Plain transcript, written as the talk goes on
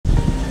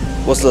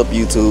What's up,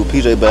 YouTube?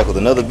 PJ back with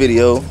another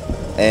video,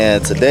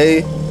 and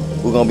today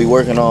we're gonna be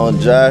working on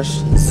Josh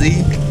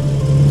Z,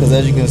 because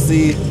as you can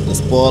see, the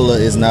spoiler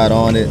is not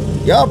on it.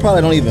 Y'all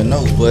probably don't even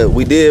know, but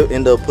we did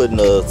end up putting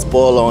a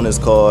spoiler on this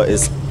car.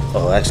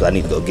 Actually, I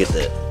need to go get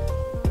that.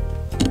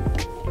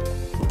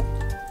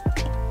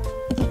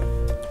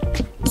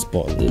 The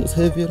spoiler is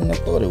heavier than I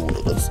thought it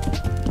was.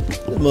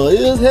 This mother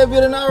is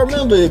heavier than I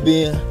remember it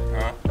being.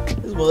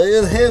 This boy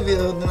is heavier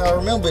than I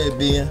remember it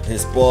being.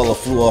 His spoiler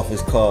flew off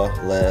his car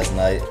last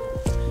night,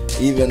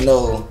 even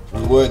though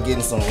we were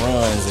getting some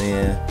runs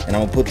in. And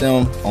I'm gonna put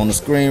them on the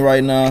screen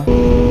right now.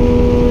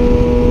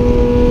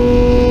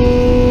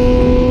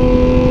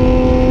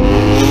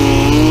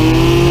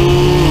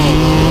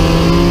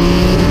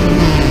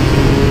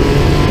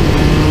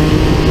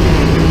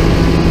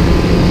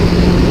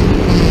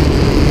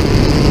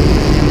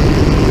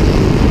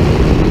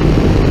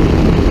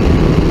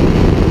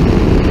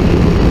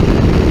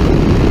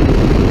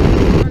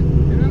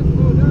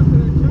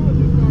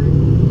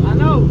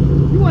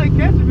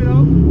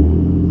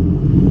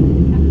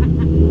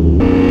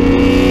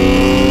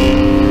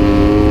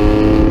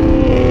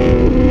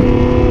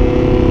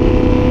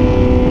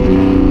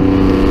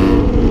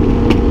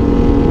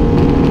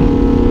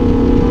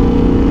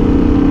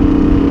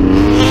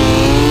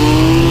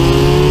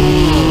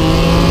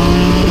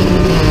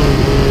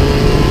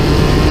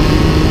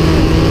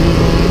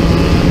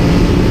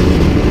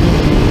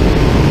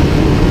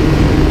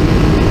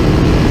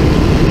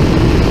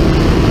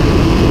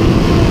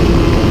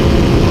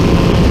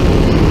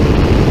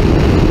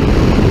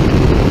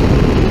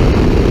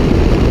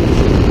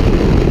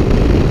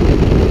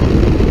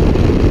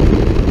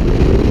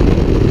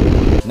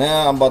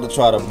 Now I'm about to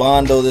try to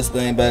bondo this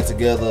thing back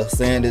together,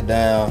 sand it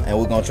down, and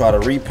we're gonna try to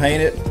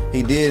repaint it.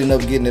 He did end up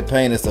getting it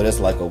painted, so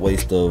that's like a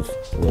waste of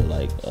what,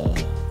 like a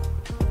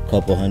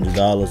couple $100,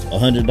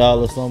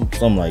 $100,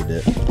 something like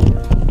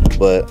that.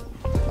 But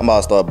I'm about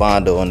to start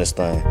bondo on this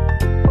thing.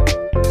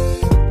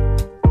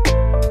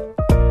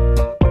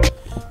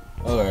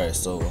 Alright,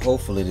 so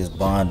hopefully this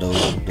bondo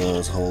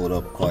does hold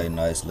up quite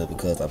nicely,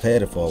 because I've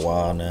had it for a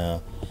while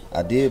now.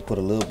 I did put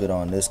a little bit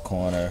on this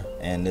corner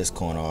and this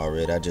corner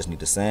already. I just need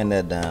to sand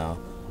that down.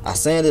 I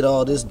sanded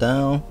all this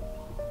down,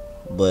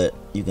 but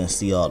you can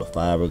see all the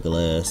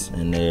fiberglass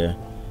in there.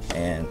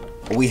 And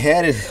we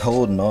had it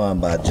holding on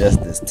by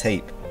just this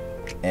tape.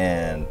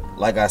 And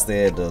like I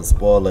said, the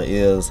spoiler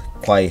is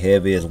quite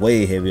heavy. It's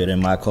way heavier than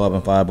my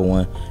carbon fiber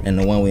one and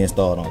the one we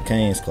installed on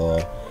Kane's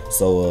car.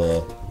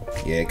 So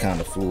yeah, it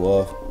kind of flew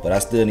off. But I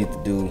still need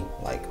to do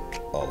like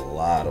a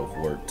lot of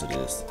work to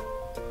this.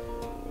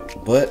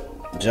 But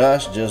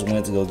Josh just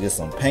went to go get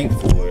some paint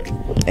for it,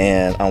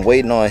 and I'm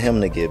waiting on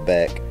him to get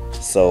back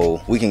so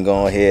we can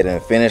go ahead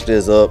and finish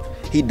this up.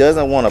 He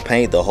doesn't want to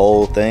paint the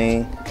whole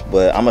thing,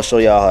 but I'm gonna show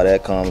y'all how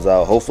that comes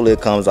out. Hopefully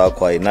it comes out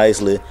quite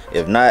nicely.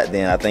 If not,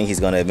 then I think he's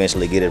gonna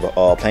eventually get it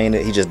all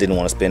painted. He just didn't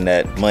want to spend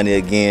that money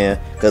again,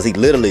 because he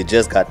literally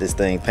just got this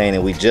thing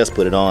painted. We just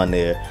put it on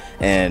there,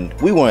 and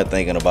we weren't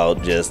thinking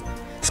about just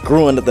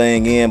screwing the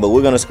thing in, but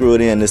we're gonna screw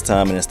it in this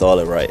time and install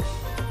it right.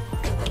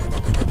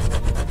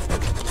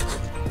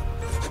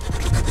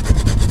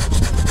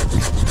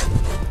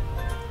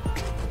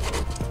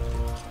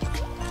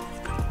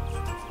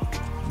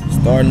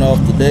 Starting off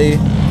today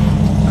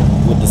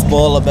with the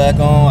spoiler back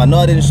on. I know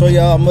I didn't show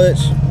y'all much,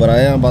 but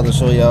I am about to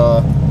show y'all.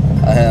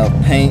 I have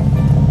paint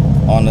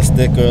on the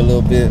sticker a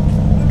little bit,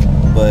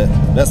 but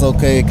that's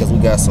okay, because we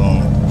got some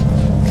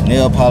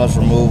nail polish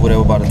removal that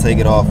we're about to take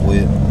it off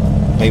with.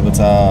 Paper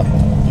towel.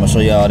 I'm gonna show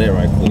y'all that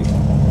right quick.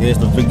 Here's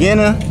the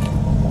beginning.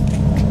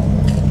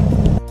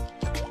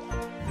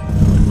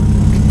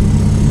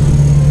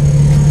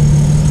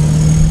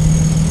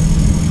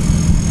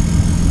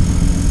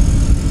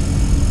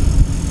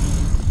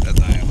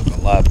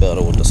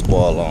 Better with the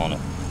spoiler on it,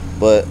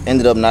 but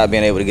ended up not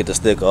being able to get the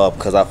sticker off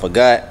because I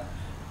forgot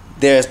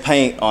there's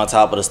paint on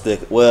top of the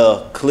sticker.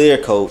 Well, clear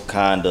coat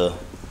kinda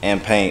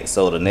and paint,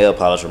 so the nail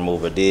polish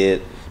remover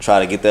did try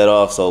to get that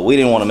off, so we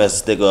didn't want to mess the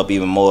sticker up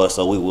even more,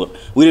 so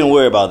we didn't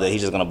worry about that. He's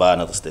just gonna buy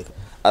another sticker.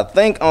 I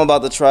think I'm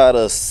about to try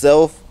to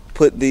self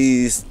put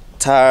these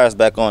tires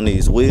back on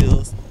these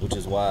wheels, which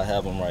is why I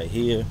have them right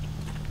here.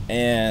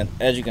 And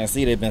as you can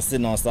see, they've been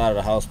sitting on the side of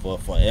the house for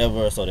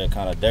forever, so they're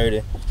kind of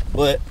dirty.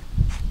 But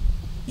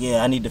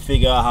yeah, I need to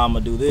figure out how I'm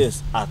gonna do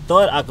this. I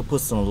thought I could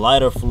put some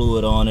lighter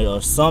fluid on it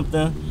or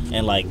something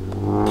and like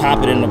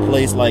pop it into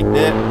place like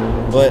that,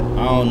 but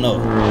I don't know.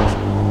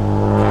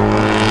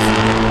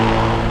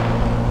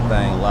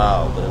 Thing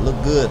loud, but it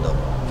looked good though.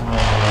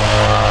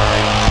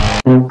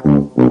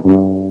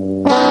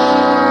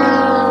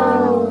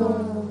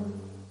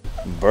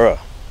 Bruh,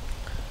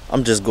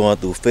 I'm just going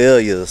through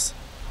failures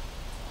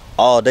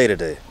all day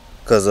today,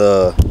 cause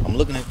I'm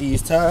looking at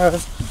these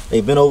tires.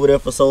 They've been over there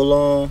for so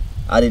long.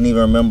 I didn't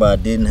even remember I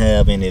didn't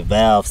have any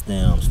valve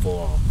stems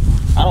for them.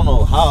 I don't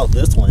know how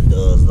this one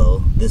does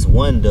though. This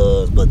one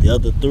does, but the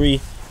other three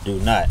do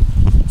not.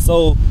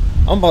 So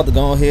I'm about to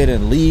go ahead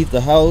and leave the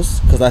house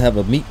because I have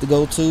a meet to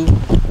go to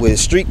with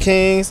Street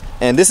Kings,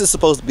 and this is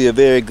supposed to be a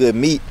very good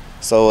meet.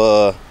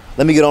 So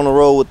let me get on the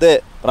road with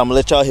that. But I'm gonna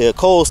let y'all hear a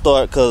cold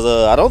start because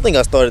I don't think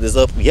I started this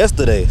up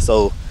yesterday,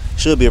 so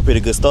should be a pretty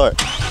good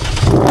start.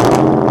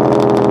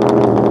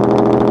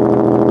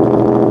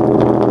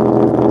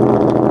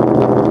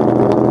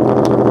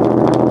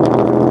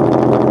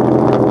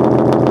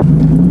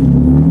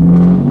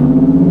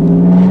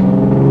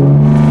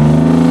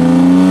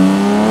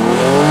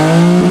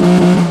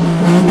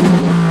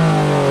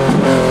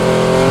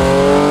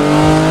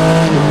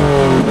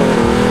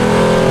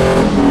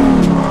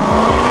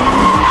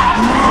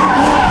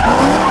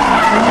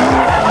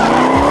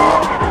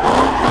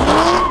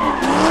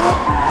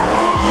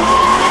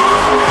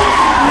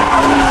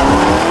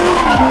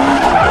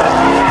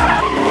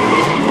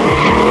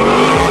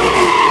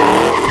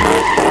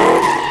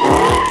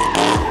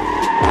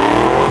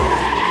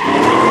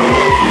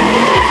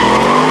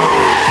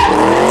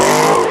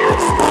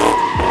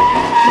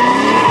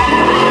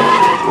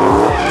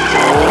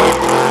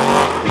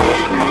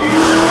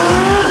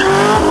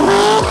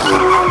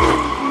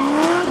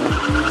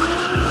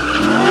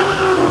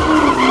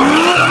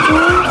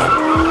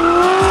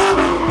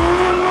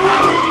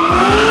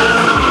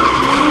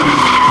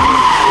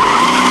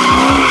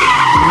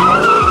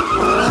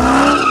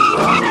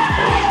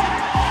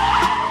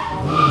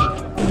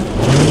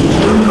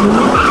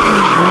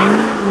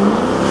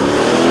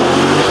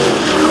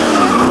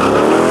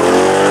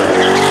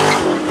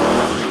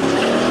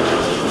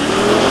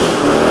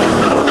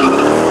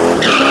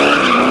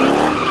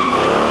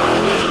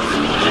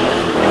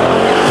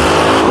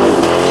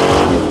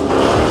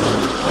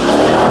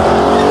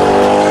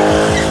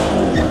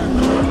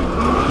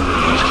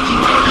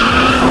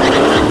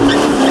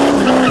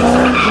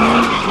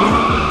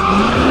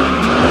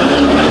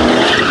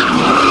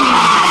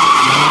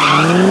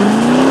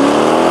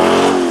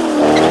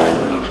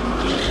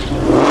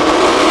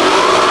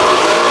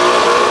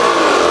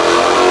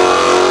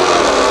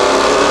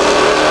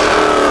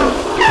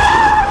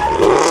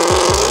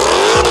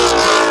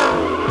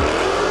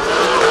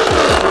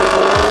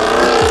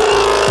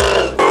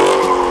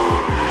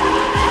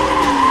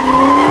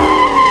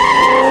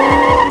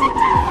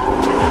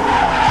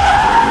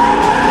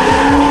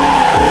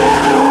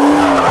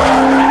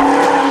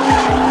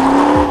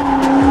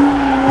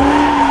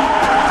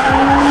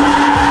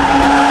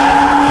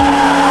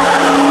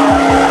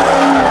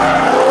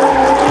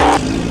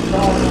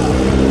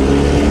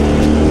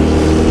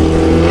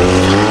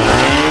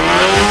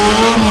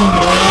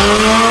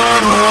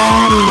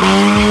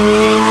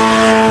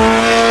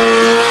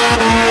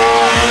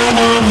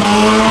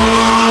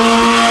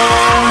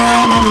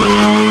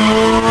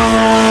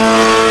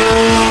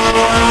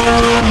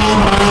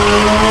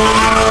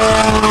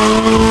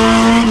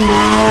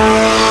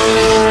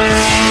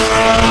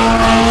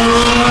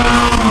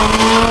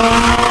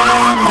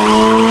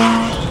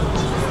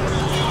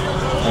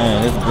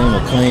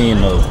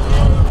 Clean though.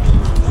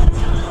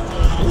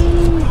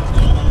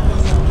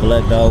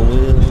 Black dog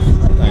wheels,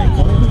 ain't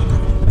clean.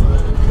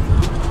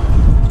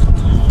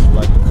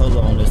 Like the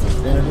color on this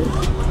Infinity.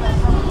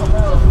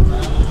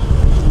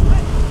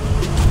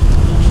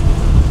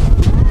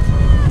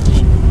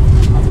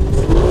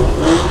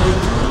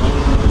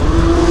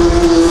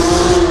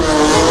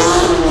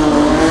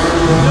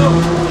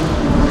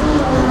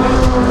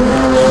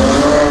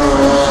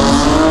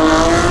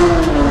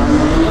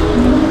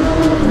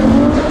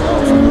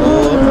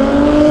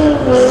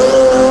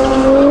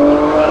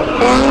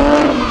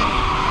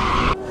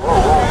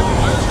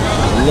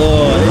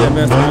 Lord, they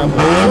messing around with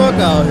the truck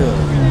out here.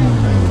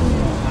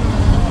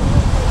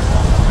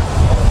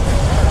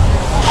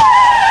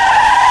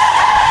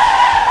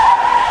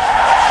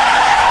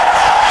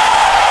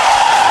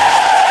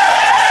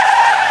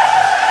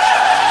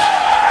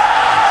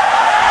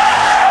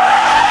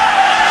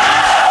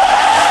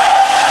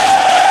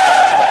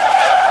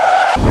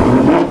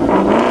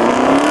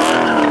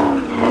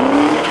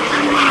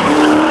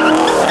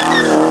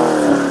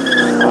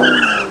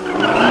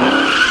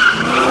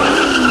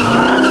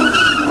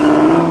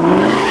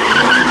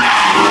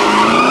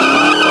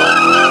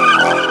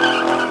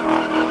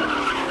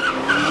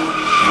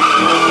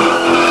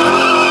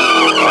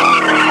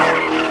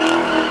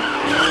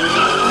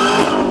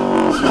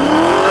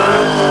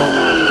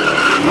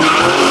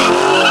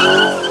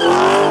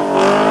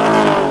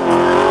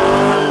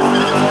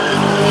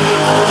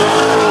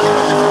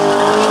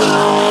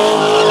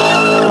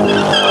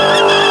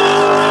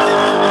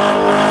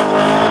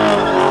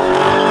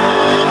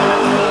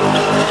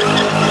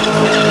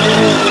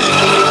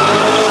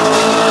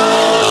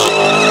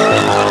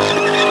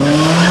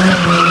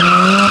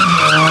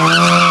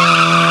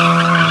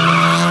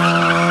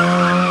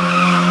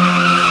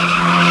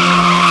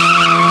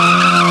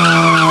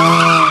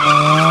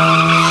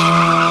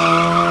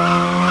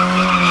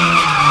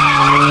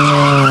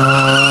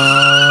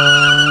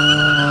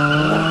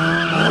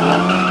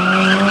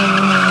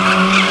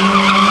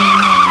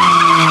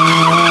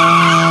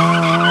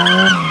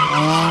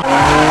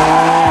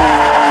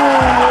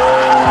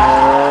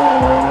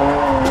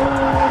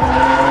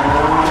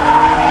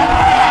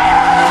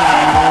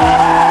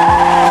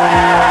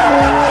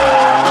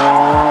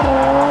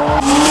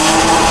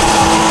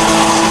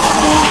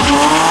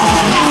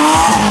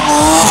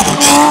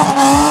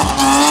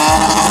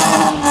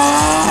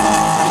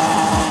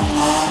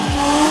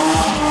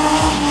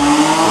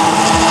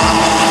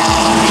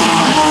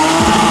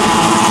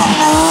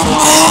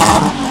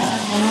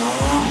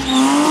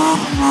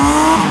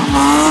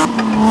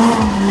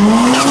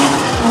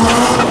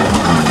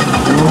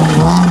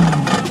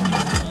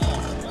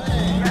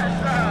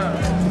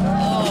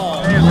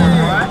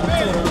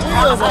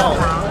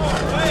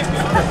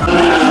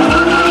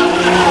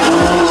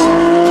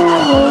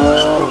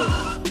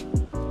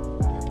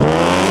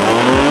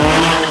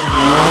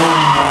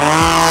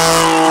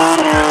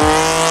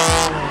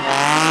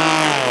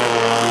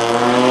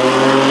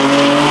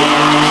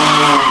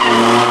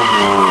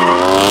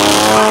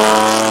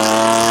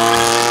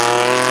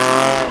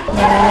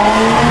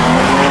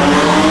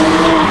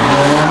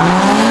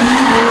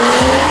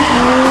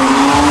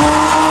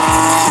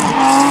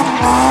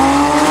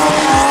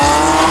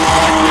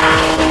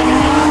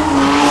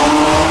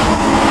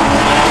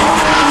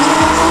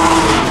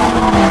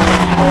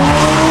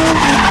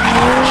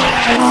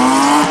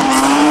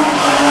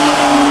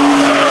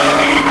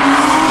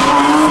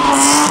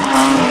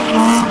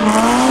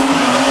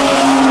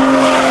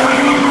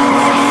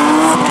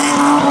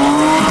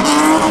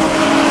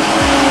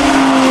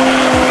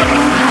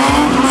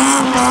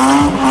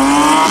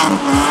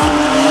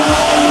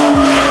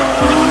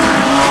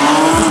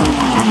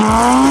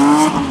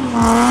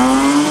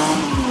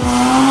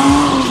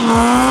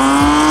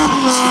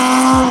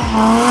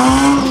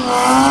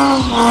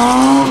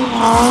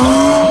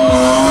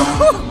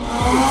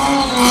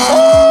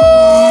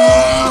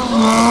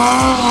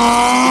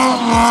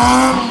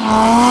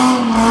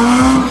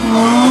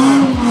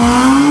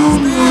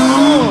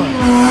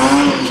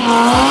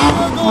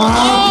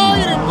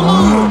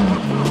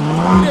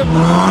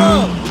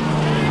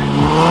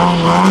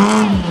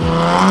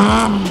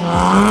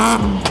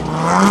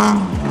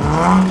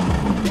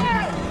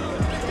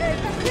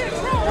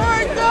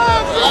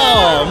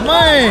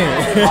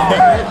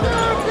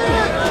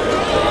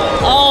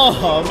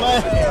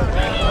 man.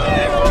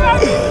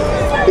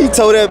 He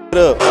tore that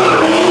up.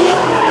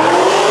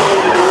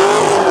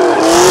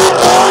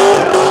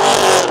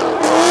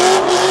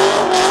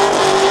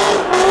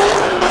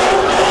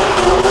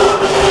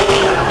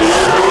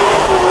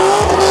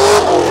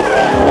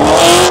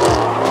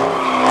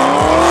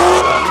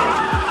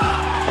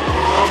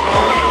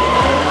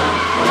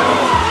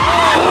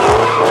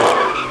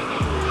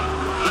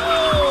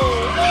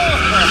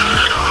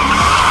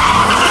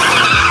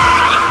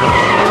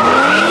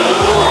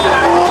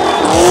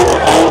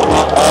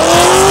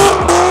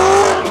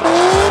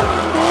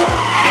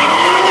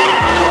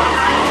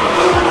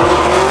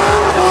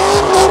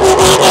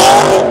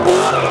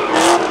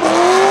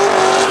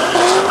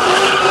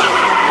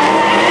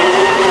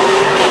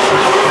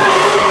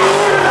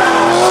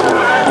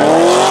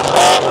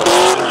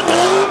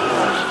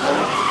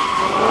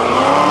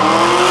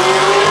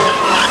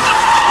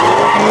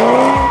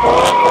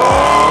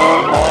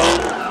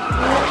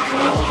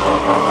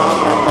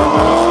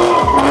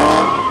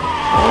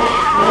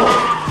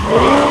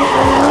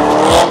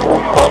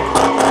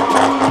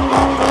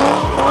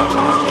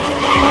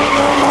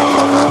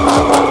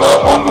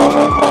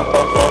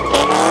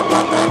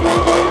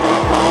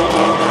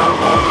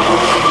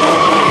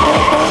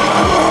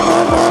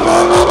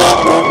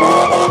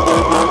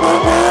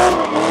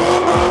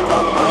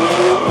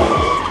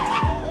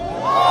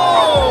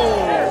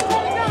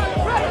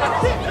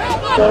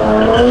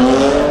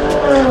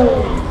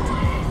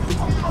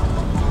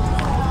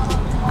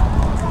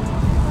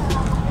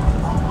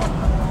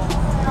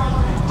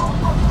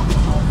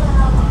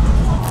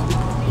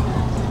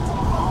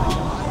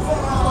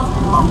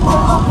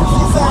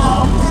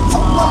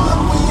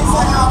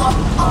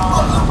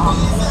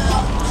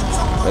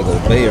 That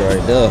go Bay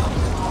right there.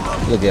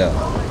 Look out.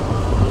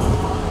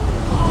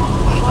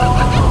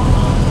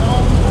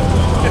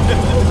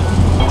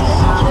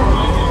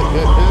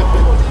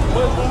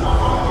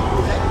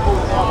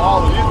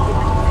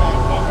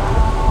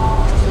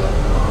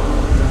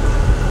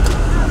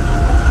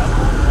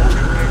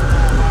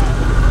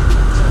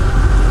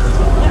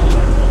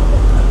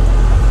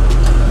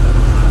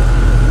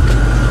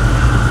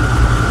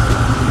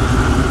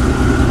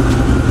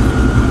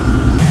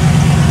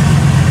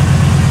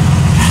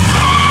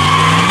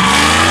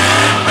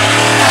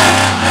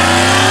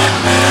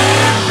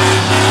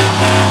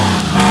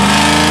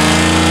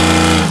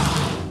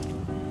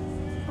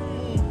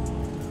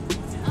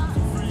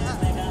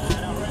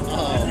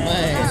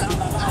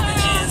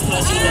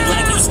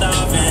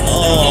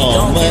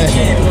 Oh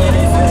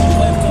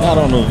man, not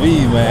on the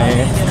V,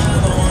 man.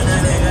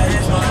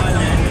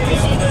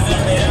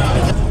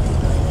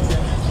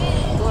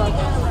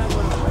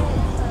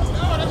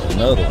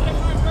 Another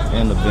one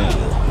in the bin.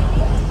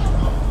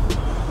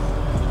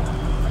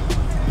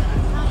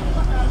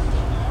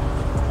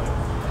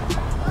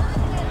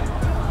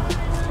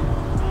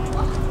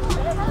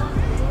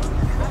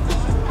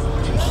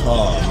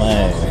 Oh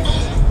man.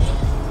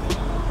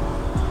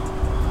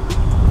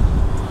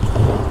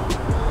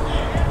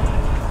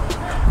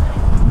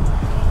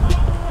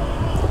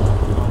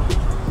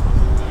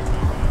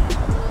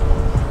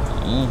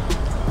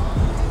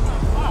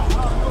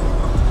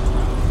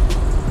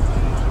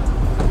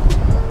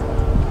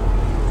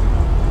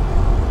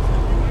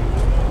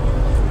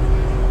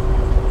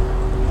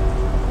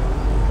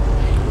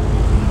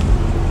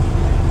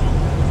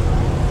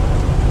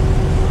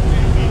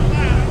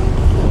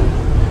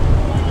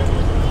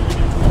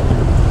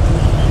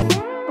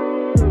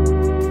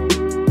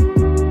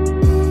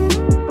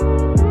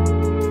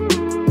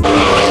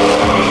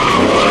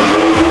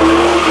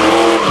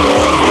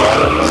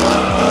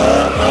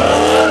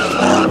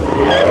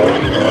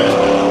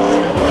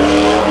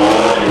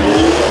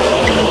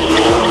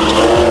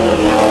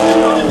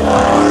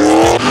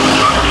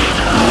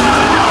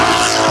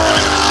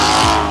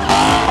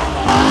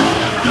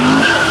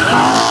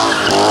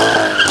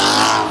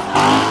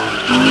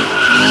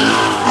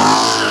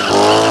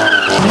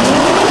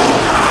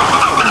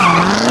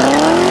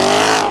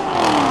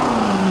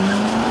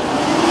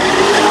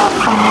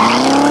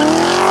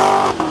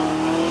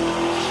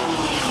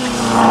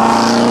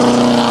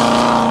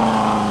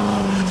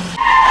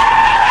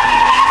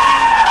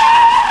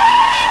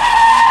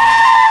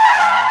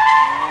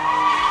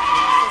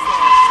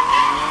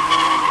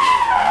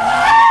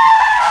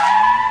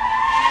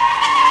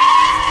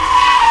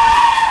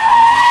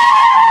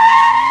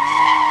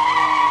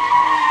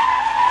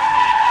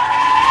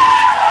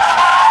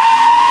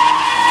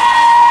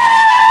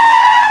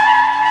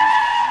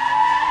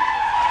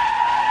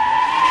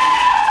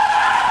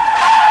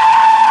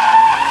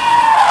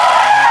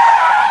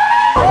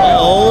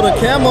 Oh, the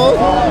camel.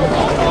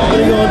 What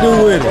are you gonna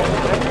do with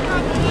it?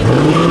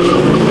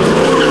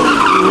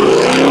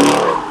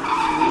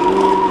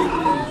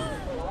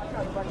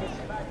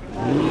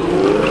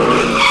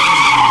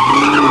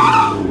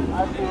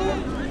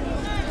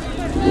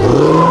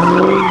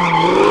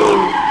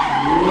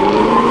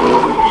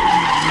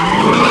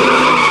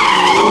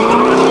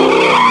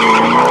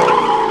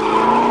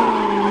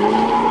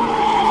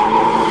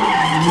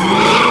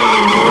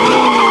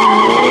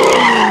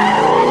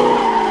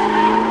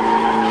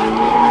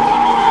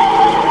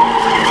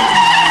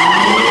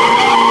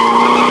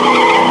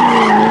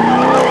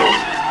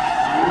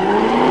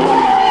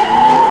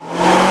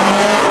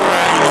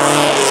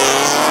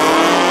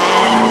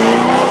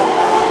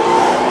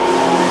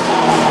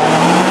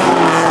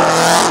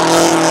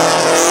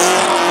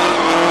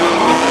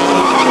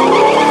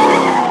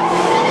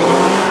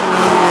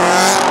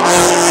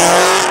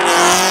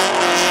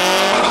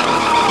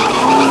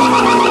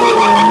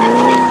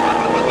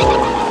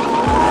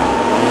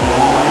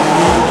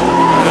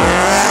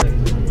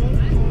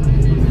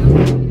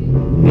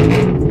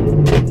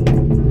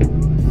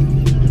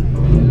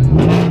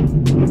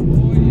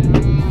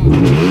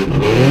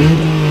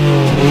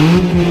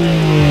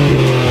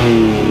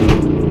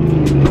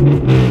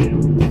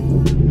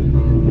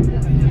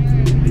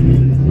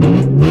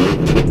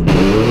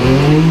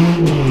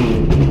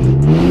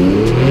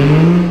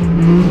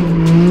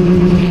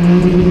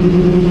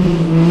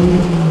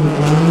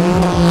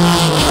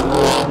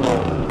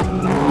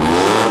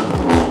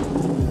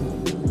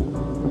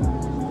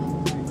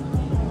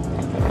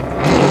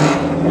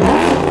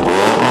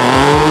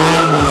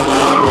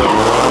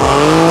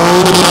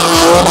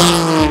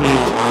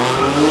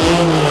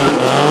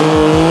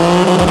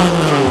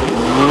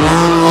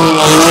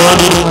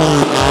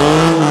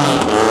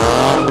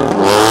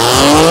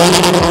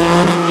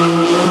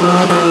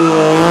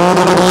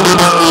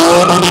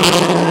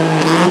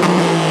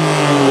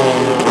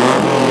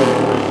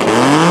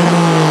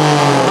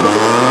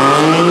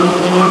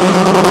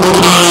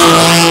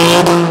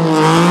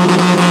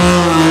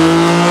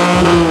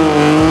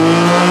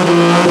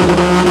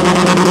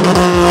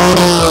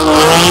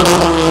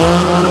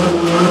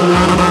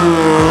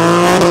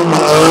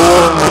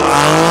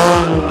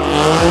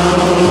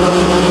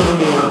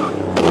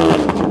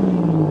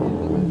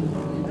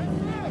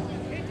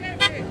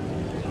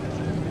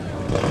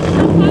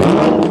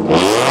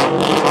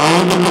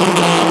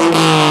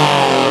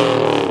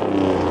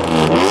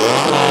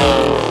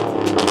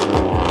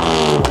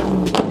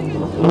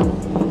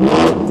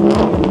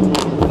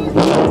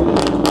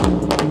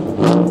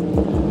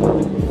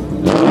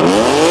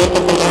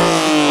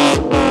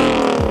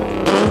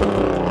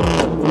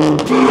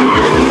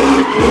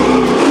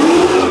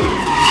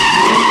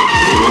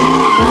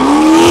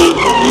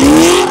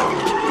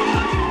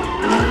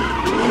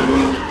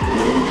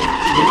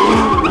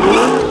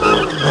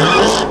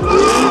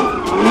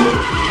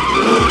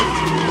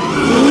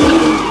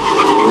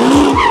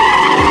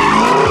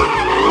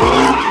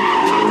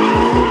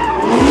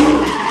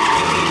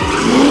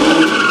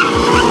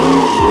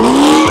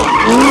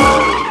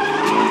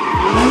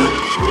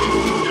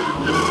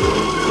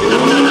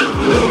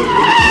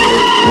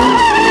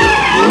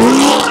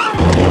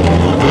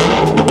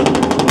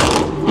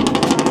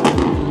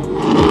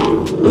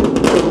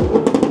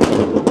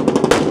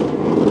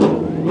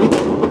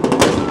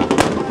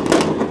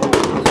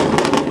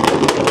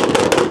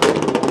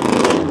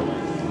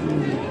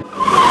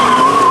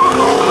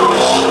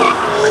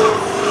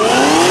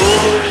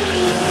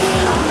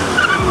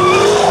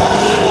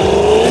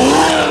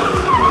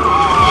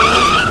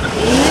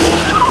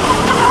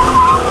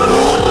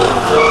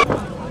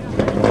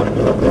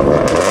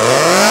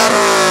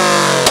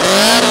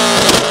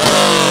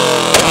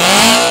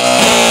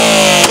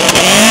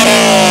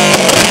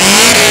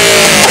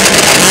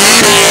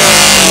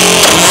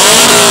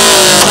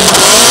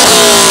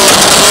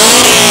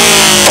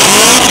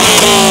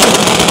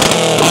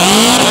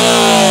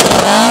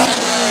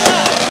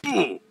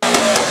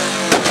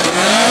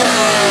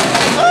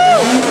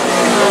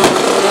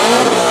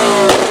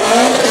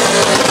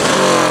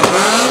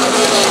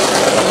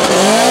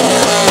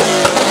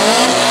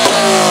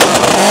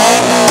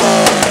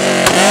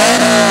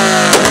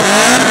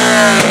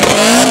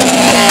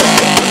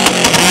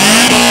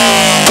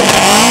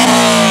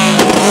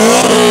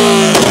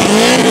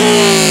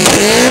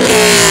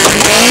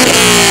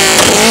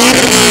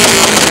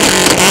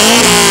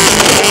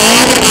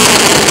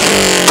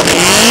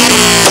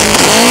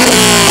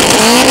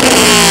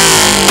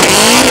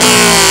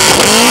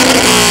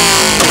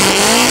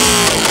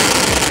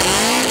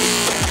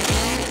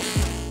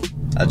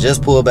 I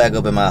just pulled back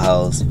up in my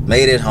house,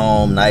 made it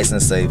home nice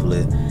and safely,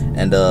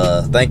 and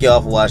thank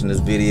y'all for watching this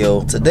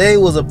video. Today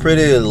was a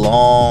pretty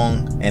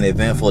long and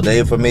eventful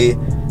day for me,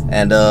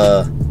 and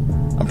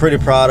I'm pretty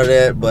proud of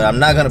that, but I'm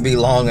not gonna be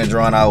long and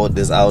drawn out with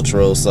this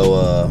outro.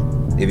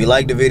 So if you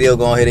like the video,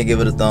 go ahead and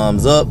give it a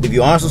thumbs up. If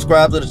you aren't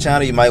subscribed to the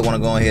channel, you might want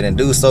to go ahead and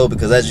do so,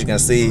 because as you can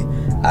see,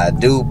 I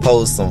do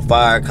post some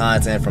fire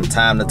content from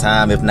time to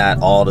time, if not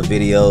all the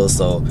videos,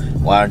 so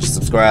why aren't you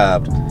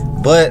subscribed?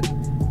 But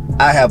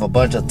I have a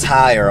bunch of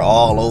tire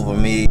all over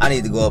me. I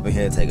need to go up in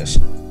here and take a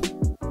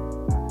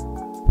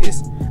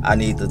I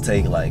need to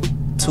take like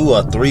 2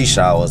 or 3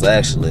 showers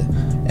actually.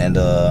 And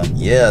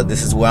yeah,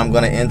 this is where I'm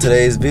gonna end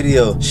today's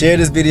video. Share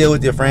this video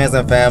with your friends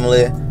and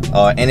family,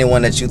 or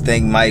anyone that you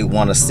think might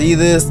want to see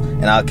this,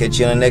 and I'll catch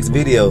you in the next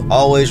video.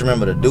 Always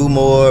remember to do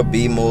more,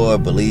 be more,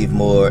 believe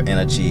more, and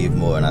achieve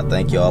more. And I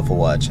thank you all for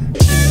watching.